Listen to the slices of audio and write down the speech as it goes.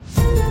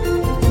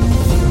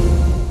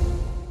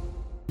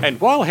And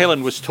while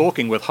Helen was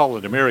talking with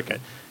Holland America,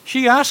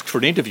 she asked for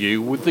an interview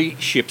with the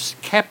ship's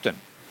captain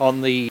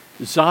on the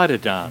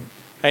Zuiderdam.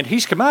 And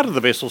he's commanded the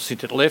vessel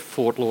since it left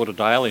Fort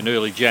Lauderdale in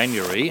early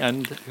January,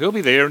 and he'll be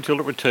there until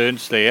it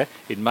returns there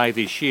in May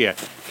this year.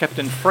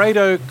 Captain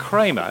Fredo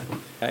Kramer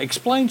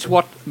explains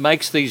what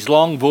makes these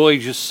long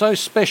voyages so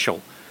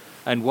special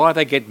and why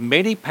they get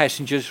many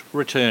passengers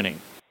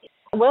returning.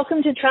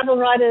 Welcome to Travel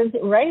Writers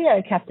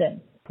Radio, Captain.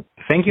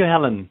 Thank you,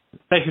 Helen.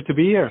 Pleasure to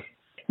be here.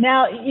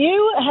 Now,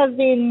 you have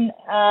been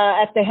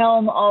at the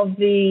helm of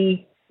the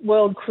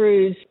World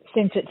Cruise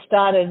since it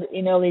started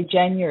in early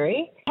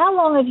January. How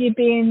long have you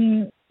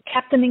been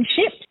captaining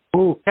ships?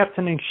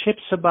 Captaining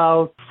ships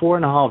about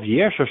 4.5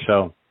 years or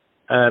so.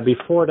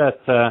 Before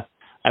that,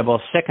 I was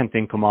second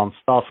in command,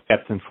 staff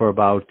captain for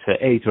about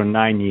 8 or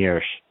 9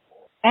 years.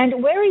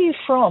 And where are you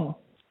from?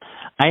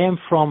 I am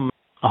from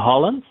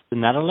Holland, the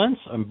Netherlands.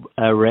 I'm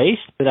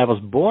raised, but I was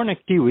born a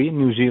Kiwi in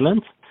New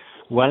Zealand,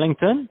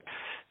 Wellington.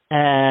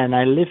 And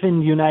I live in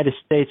the United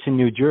States in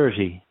New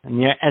Jersey,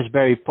 near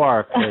Asbury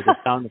Park, the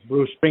town of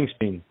Bruce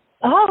Springsteen.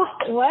 Oh,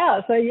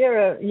 wow. So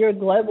you're a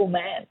global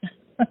man.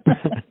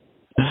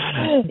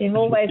 In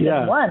more ways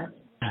than one.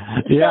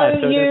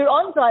 Yeah, so you're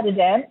on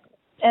Zuiderdam,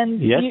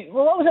 and yes.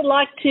 What was it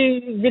like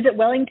to visit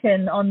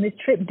Wellington on this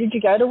trip? Did you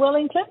go to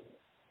Wellington?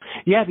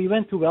 Yeah, we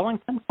went to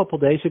Wellington a couple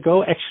of days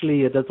ago.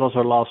 Actually, that was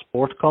our last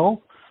port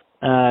call.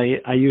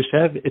 I used to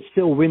have, it's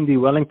still windy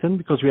Wellington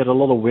because we had a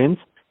lot of wind.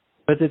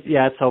 But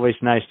it's always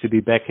nice to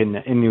be back in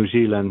New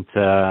Zealand.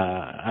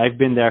 I've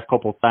been there a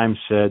couple of times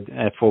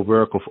for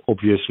work,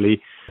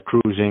 obviously,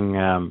 cruising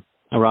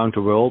around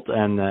the world.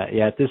 And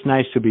it is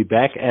nice to be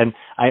back. And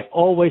I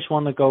always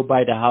want to go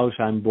by the house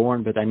I'm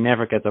born, but I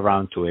never get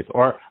around to it.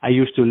 Or I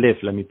used to live,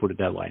 let me put it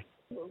that way.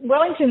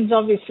 Wellington's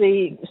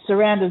obviously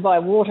surrounded by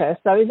water.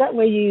 So is that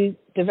where you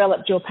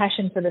developed your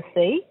passion for the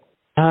sea?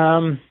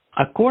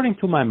 According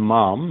to my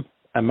mom,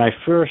 my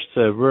first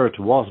word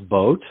was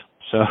boat.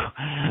 So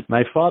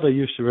my father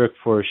used to work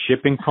for a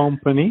shipping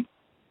company,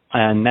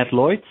 Ned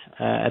Lloyd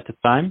at the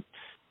time,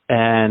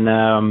 and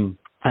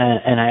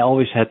I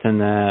always had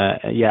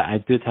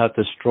I did have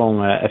a strong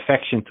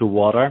affection to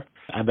water.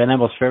 When I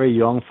was very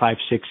young, 5,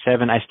 6,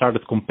 7, I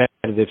started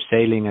competitive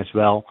sailing as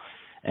well,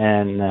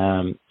 and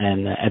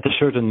at a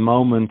certain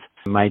moment,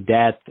 my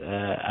dad,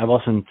 I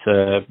wasn't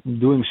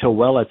doing so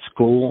well at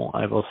school.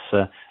 I was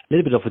a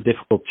little bit of a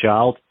difficult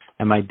child,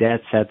 and my dad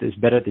said it's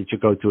better that you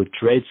go to a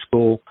trade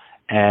school.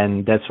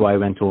 And that's why I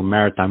went to a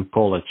maritime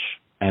college.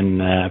 And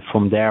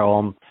from there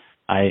on,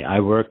 I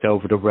worked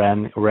over the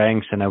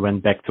ranks, and I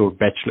went back to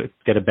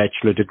get a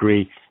bachelor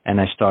degree, and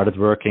I started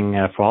working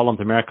for Holland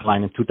America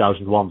Line in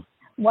 2001.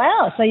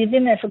 Wow, so you've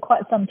been there for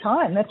quite some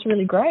time. That's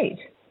really great.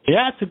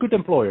 Yeah, it's a good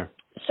employer.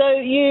 So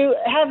you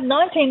have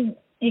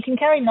you can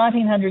carry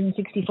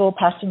 1,964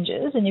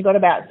 passengers, and you've got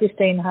about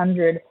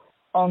 1,500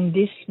 on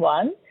this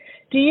one.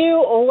 Do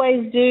you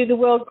always do the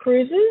world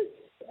cruises?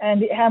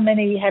 And how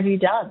many have you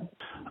done?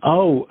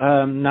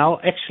 Now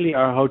actually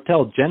our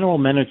hotel general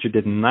manager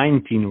did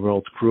 19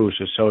 world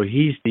cruises, so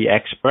he's the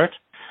expert.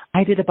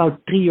 I did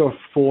about 3 or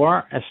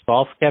 4 as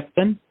staff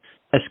captain.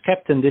 As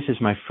captain, this is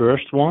my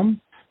first one.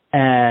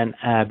 And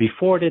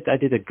before that, I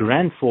did a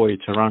grand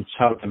voyage around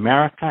South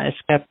America as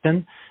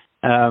captain.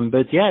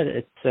 It's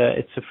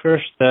the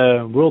first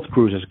world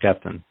cruise as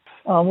captain.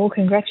 Oh, well,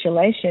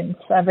 congratulations.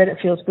 I bet it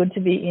feels good to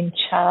be in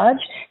charge.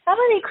 How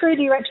many crew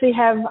do you actually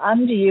have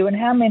under you, and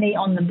how many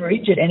on the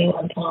bridge at any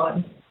one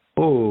time?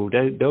 Oh,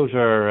 those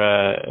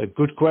are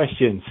good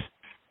questions.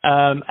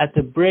 At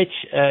the bridge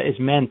is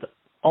meant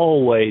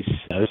always.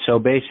 So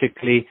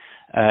basically,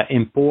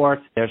 in port,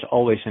 there's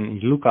always a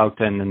lookout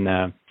and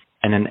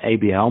an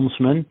AB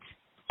helmsman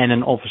and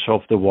an officer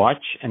of the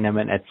watch. And then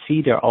when at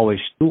sea, there are always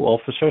 2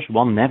 officers,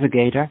 1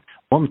 navigator,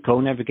 1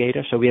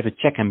 co-navigator. So we have a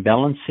check and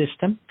balance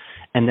system.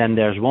 And then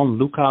there's 1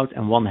 lookout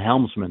and 1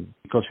 helmsman,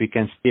 because we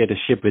can steer the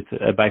ship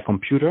by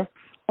computer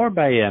or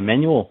by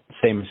manual,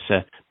 same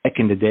as back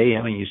in the day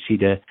when you see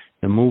the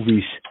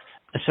movies.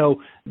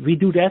 So we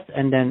do that,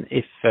 and then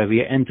if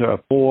we enter a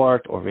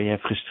port or we have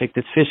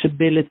restricted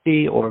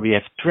visibility or we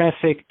have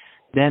traffic,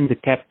 then the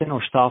captain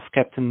or staff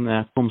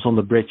captain comes on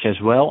the bridge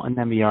as well, and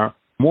then we are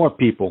more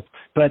people.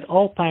 So at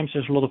all times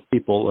there's a lot of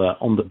people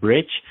on the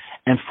bridge.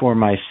 And for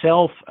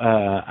myself,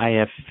 I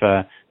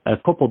have a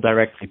couple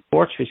direct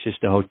reports, which is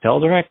the hotel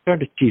director,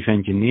 the chief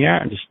engineer,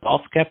 and the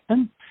staff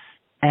captain,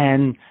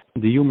 and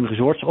the human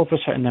resource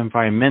officer and the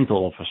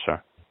environmental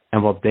officer.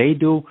 And what they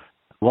do,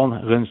 one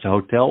runs the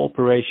hotel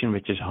operation,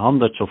 which is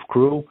hundreds of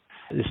crew.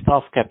 The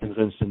staff captain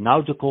runs the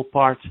nautical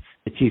part,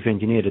 the chief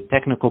engineer the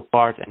technical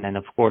part, and then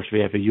of course we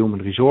have a human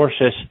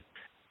resources,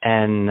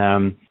 and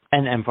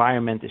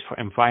environment is for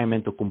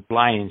environmental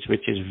compliance,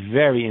 which is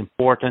very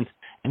important.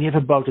 And we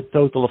have about a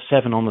total of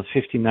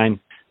 759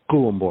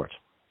 crew on board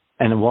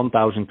and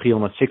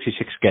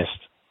 1,366 guests,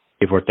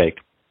 give or take.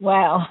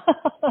 Wow,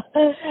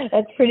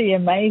 that's pretty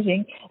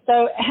amazing.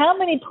 So how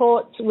many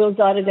ports will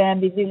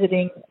Zuiderdam be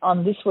visiting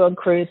on this world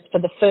cruise for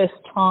the first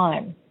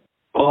time?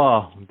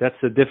 Oh, that's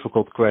a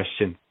difficult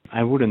question.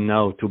 I wouldn't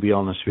know, to be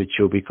honest with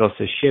you, because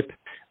the ship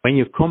When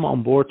you come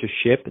on board the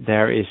ship,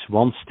 there is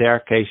one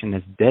staircase and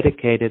it's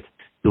dedicated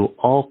to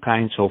all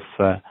kinds of,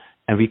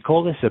 and we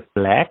call this a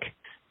plaque,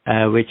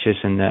 which is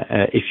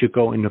if you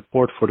go in the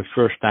port for the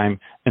first time,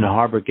 and the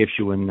harbor gives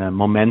you a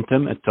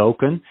momentum, a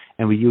token,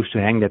 and we used to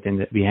hang that in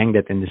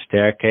the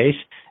staircase,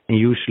 and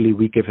usually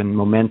we give a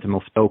momentum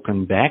of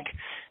token back,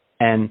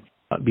 and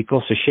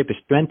because the ship is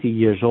 20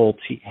 years old,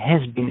 she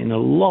has been in a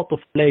lot of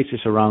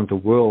places around the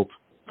world.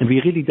 And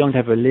we really don't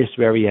have a list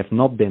where we have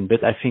not been,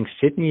 but I think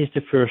Sydney is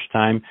the first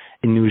time.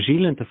 In New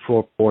Zealand, the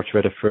 4 ports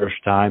were the first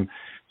time.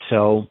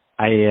 So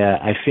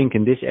I think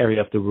in this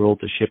area of the world,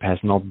 the ship has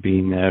not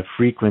been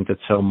frequented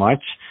so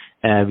much.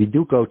 We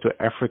do go to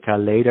Africa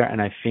later,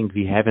 and I think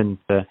we haven't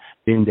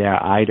been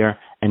there either.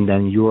 And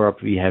then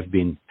Europe, we have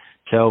been.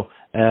 So,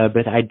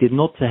 but I did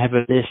not have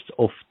a list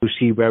to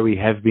see where we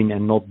have been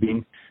and not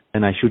been.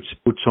 And I should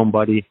put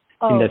somebody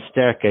in that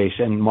staircase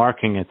and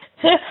marking it.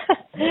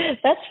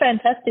 That's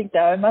fantastic,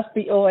 though. It must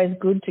be always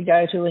good to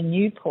go to a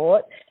new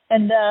port.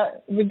 And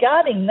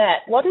regarding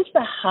that, what is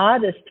the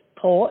hardest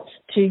port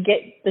to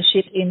get the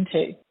ship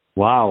into?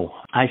 Wow.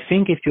 I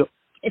think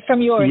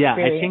from your experience.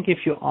 Yeah, I think if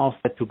you ask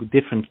that to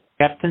different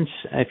captains,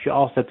 if you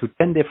ask that to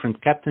 10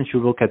 different captains,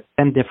 you will get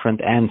 10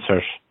 different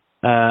answers.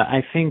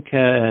 I think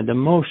the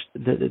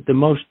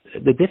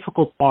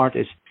difficult part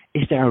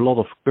is there a lot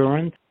of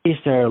current? Is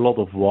there a lot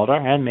of water?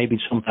 And maybe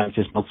sometimes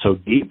it's not so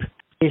deep.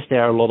 Is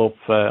there a lot of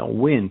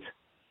wind?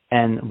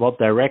 And what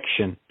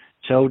direction?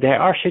 So there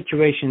are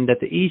situations that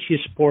the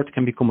easiest port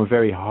can become a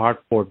very hard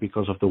port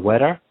because of the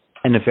weather,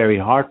 and a very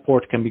hard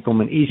port can become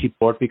an easy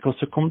port because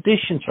the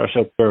conditions are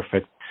so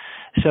perfect.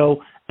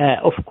 So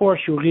of course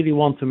you really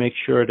want to make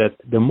sure that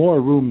the more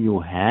room you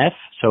have,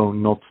 so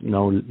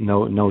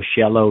no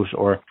shallows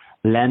or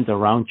land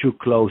around you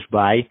close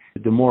by,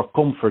 the more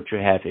comfort you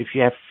have. If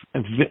you have,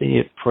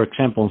 for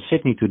example, in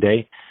Sydney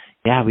today,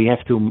 we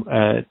have to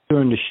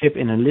turn the ship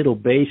in a little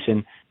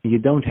basin. You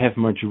don't have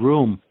much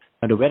room.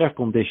 The weather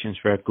conditions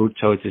were good,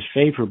 so it is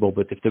favorable.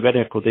 But if the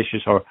weather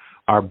conditions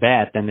are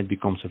bad, then it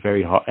becomes a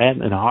very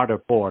harder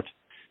port.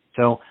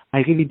 So I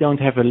really don't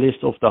have a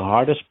list of the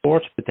hardest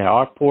ports, but there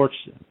are ports,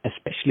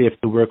 especially if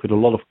you work with a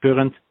lot of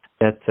current,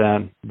 that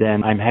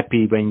then I'm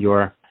happy when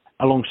you're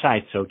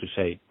alongside, so to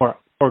say, or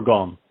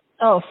gone.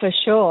 Oh, for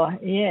sure,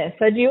 yeah.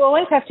 So do you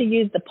always have to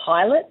use the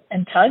pilot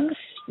and tugs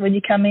when you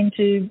come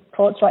into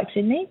ports like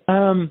Sydney?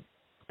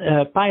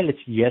 Pilots,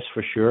 yes,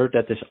 for sure.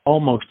 That is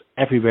almost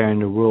everywhere in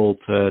the world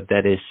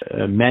that is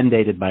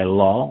mandated by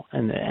law,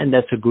 and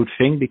that's a good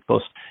thing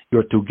because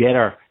you're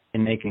together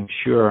in making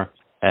sure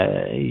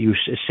you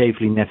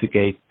safely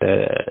navigate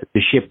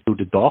the ship to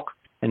the dock,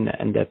 and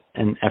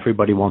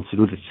everybody wants to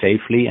do that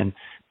safely. And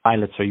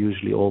pilots are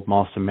usually old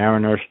master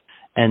mariners.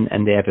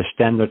 And they have a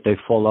standard they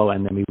follow,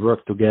 and then we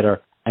work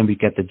together and we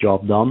get the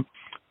job done.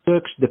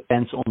 Tugs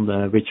depends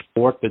on which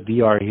port, but we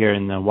are here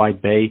in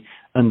White Bay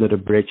under the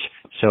bridge,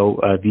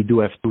 so we do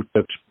have 2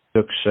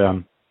 tugs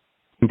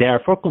there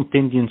for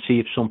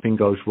contingency. If something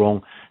goes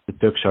wrong, the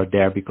tugs are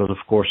there because,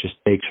 of course, the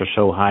stakes are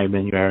so high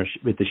when you are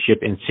with the ship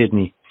in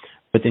Sydney.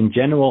 But in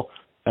general,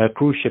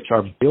 cruise ships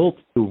are built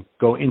to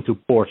go into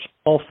ports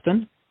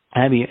often.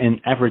 In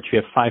average, we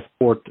have 5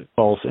 port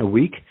calls a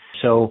week.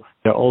 So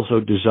they're also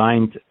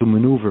designed to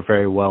maneuver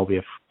very well. We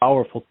have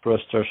powerful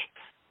thrusters,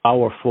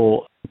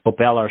 powerful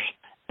propellers,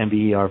 and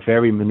we are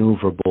very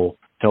maneuverable.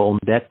 So on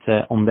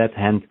that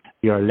hand,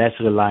 we are less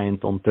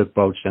reliant on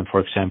tugboats than, for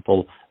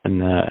example,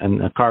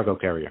 a cargo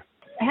carrier.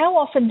 How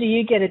often do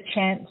you get a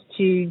chance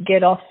to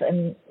get off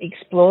and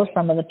explore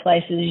some of the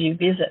places you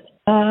visit?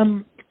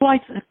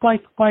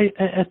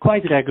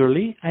 Quite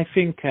regularly. I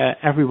think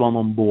everyone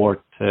on board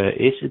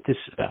is. It is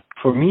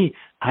for me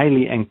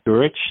highly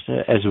encouraged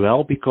as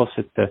well because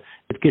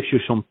it gives you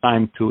some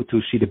time to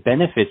see the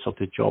benefits of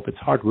the job. It's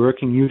hard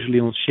working usually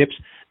on ships,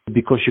 but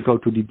because you go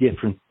to the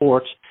different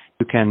ports,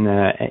 you can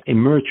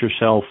immerse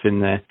yourself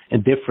in a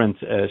different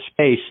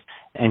space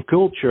and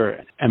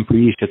culture.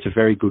 Employees, that's a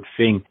very good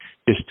thing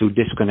just to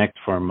disconnect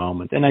for a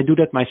moment, and I do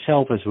that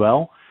myself as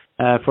well.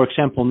 For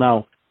example,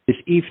 now. This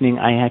evening,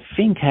 I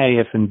think I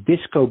have a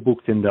disco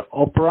booked in the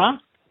opera.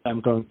 I'm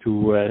going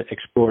to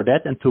explore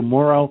that. And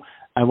tomorrow,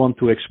 I want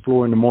to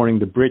explore in the morning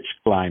the bridge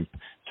climb.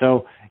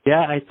 So,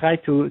 I try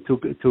to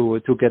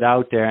get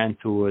out there and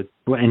to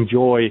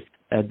enjoy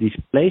these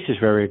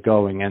places where we're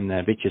going, and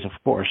which is, of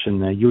course,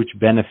 a huge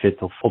benefit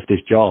of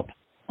this job.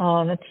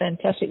 Oh, that's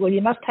fantastic. Well,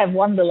 you must have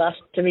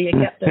wanderlust to be a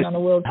captain on a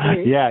world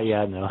cruise.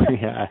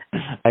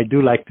 I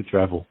do like to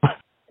travel.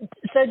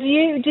 So do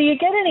you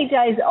get any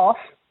days off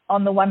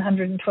on the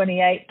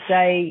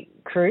 128-day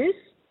cruise,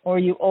 or are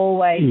you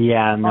always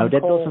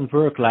that doesn't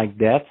work like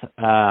that.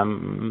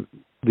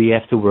 We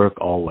have to work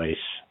always.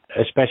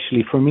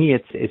 Especially for me,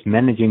 it's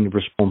managing the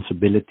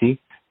responsibility.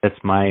 That's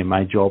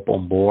my job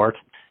on board.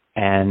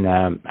 And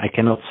I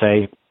cannot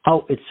say,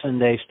 it's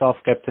Sunday, staff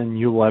captain,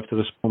 you will have the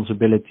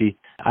responsibility.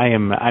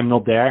 I'm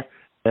not there.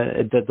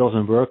 That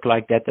doesn't work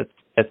like that.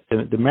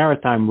 The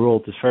maritime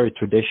world is very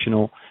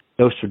traditional.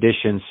 Those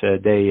traditions,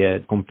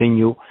 they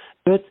continue.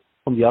 But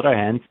on the other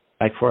hand,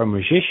 like for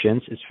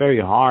musicians, it's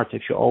very hard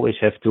if you always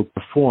have to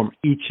perform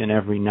each and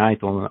every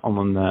night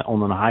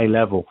on a high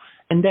level.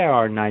 And there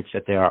are nights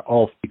that they are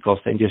off because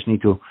they just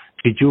need to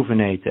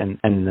rejuvenate and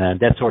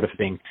that sort of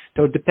thing.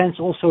 So it depends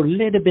also a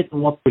little bit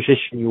on what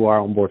position you are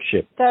on board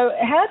ship. So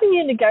how do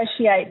you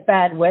negotiate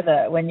bad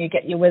weather when you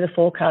get your weather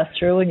forecast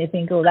through and you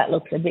think, oh, that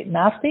looks a bit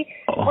nasty?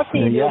 What do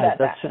you do about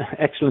that? That's an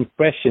excellent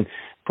question.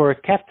 For a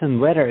captain,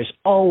 weather is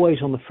always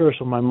on the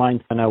first of my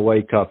mind when I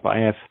wake up. I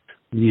have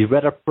these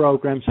weather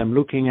programs I'm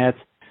looking at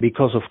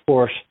because, of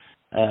course,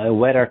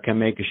 weather can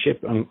make a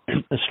ship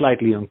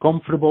slightly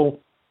uncomfortable.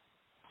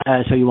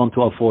 So you want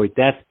to avoid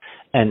that.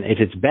 And if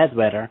it's bad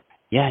weather,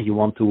 you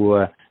want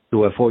to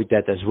avoid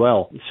that as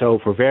well. So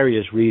for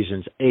various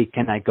reasons, A,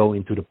 can I go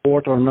into the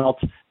port or not?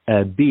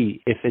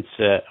 B, if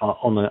it's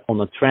on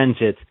a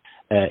transit,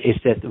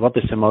 what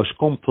is the most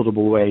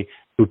comfortable way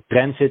to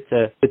transit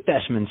the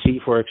Tasman Sea,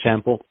 for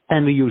example?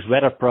 And we use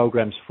weather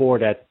programs for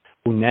that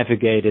to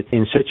navigate it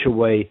in such a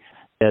way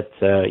that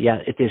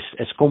it is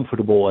as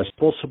comfortable as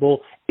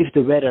possible. If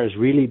the weather is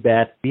really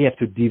bad, we have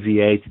to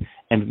deviate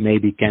and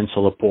maybe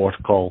cancel a port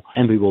call,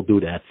 and we will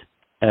do that.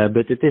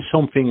 But it is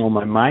something on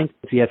my mind.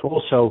 We have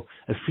also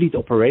a fleet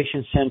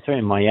operations center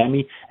in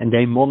Miami, and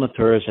they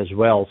monitor us as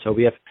well. So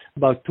we have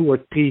about 2 or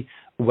 3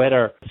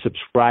 weather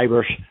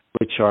subscribers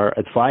which are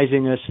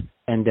advising us,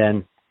 and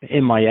then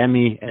in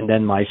Miami, and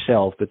then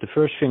myself. But the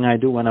first thing I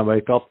do when I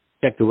wake up,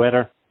 check the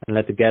weather and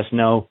let the guests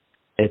know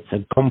it's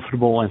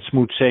comfortable and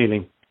smooth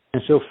sailing.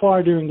 And so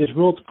far during this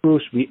world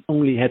cruise, we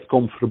only had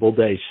comfortable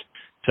days.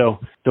 So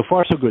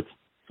far so good.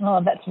 Oh,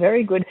 that's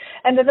very good.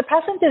 And are the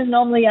passengers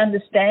normally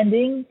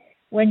understanding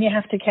when you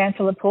have to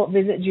cancel a port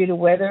visit due to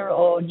weather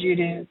or due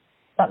to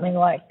something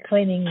like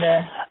cleaning the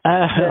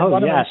bottom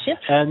of the ship?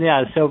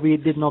 So we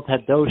did not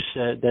have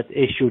that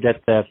issue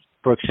that,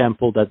 for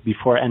example, that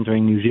before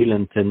entering New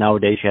Zealand,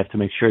 nowadays you have to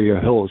make sure your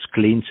hull is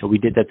clean. So we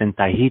did that in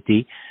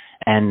Tahiti.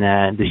 And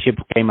the ship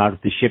came out of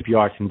the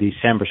shipyard in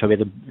December, so we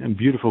had a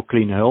beautiful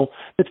clean hull.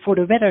 But for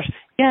the weathers,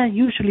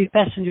 usually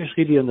passengers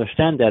really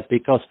understand that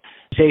because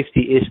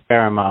safety is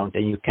paramount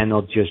and you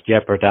cannot just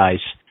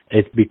jeopardize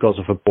it because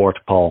of a port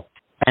call.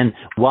 And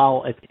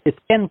while it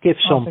can give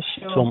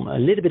a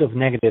little bit of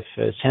negative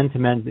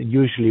sentiment,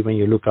 usually when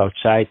you look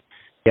outside,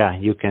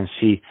 you can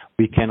see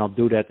we cannot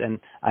do that. And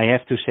I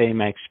have to say, in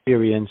my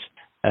experience,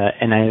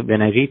 when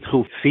I read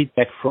through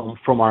feedback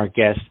from our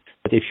guests,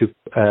 that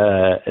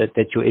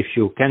if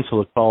you cancel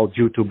a call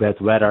due to bad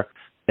weather,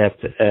 that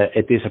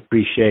it is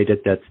appreciated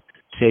that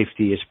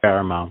safety is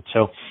paramount.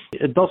 So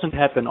it doesn't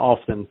happen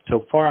often.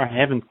 So far, I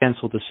haven't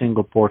canceled a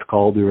single port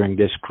call during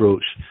this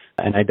cruise,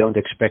 and I don't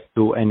expect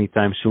to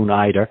anytime soon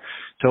either.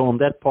 So on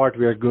that part,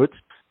 we're good.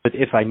 But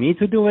if I need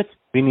to do it,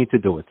 we need to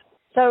do it.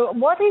 So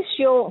what is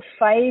your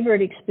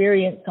favorite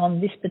experience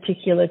on this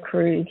particular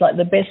cruise? Like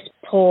the best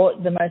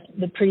port,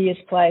 the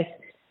prettiest place,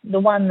 the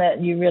one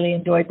that you really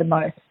enjoyed the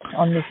most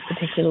on this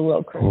particular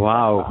world cruise?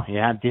 Wow,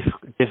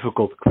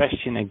 difficult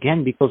question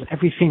again, because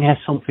everything has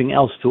something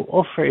else to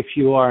offer. If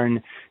you are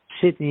in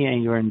Sydney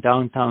and you're in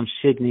downtown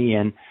Sydney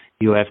and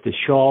you have the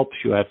shops,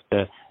 you have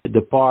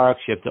the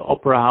parks, you have the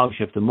opera house,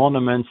 you have the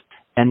monuments,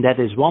 and that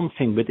is one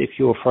thing. But if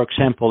you're, for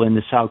example, in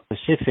the South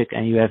Pacific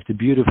and you have the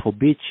beautiful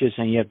beaches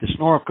and you have the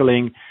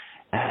snorkeling,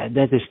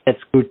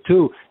 that's good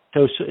too.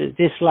 So it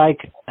is like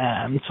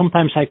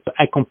sometimes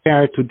I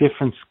compare it to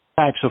different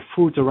types of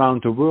food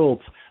around the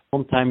world.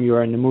 One time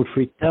you're in the mood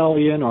for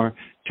Italian or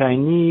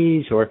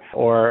Chinese or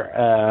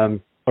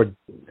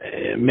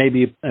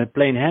maybe a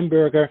plain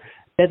hamburger.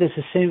 That is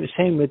the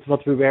same with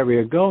where we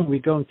are going. We're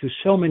going to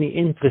so many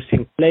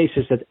interesting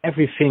places that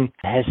everything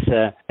has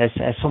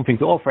something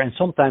to offer. And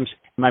sometimes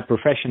in my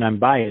profession I'm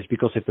biased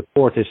because if the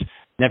port is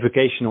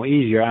navigational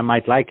easier, I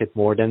might like it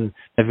more than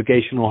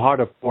navigational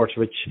harder ports,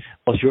 which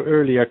was your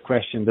earlier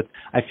question. But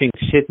I think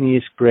Sydney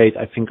is great.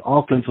 I think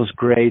Auckland was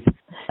great.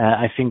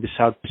 I think the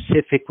South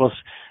Pacific was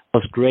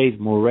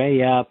great.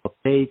 Moorea,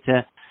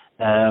 Papeete.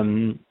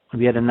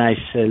 We had a nice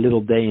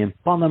little day in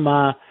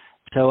Panama.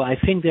 So I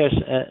think there's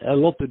a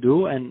lot to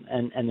do, and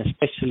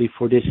especially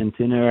for this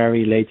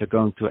itinerary, later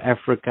going to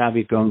Africa,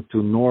 we're going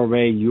to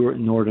Norway,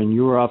 Northern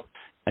Europe.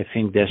 I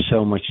think there's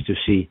so much to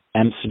see.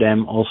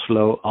 Amsterdam,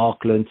 Oslo,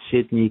 Auckland,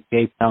 Sydney,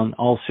 Cape Town,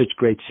 all such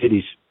great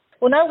cities.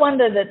 Well, no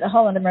wonder that the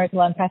Holland America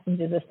Line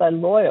passengers are so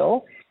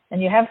loyal,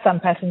 and you have some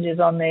passengers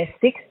on their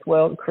 6th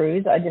world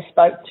cruise. I just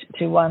spoke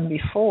to one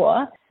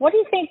before. What do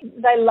you think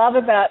they love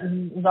about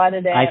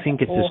Zuiderdam? I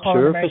think it's the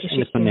service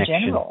and the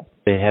connection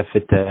they have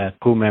with the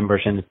crew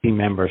members and the team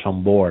members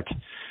on board,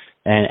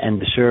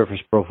 and the service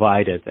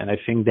provided. And I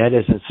think that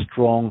is a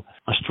strong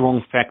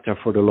factor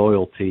for the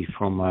loyalty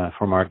from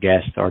our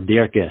guests, our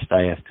dear guests,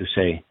 I have to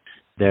say.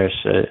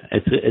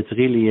 It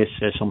really is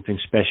something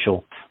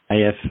special. I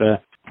have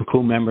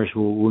crew members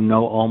who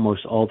know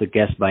almost all the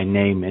guests by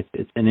name.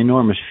 It's an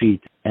enormous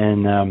feat,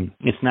 and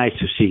it's nice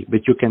to see.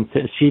 But you can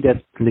see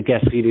that the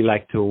guests really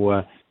like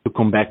to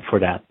come back for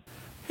that.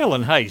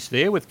 Helen Hayes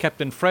there with Capt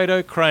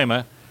Fredo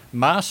Kramer,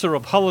 Master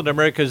of Holland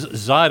America's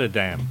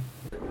Zuiderdam.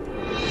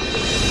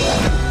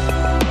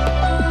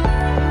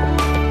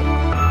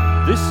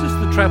 This is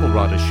Travel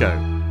Writers Show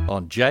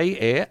on J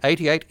Air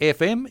 88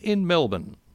 FM in Melbourne.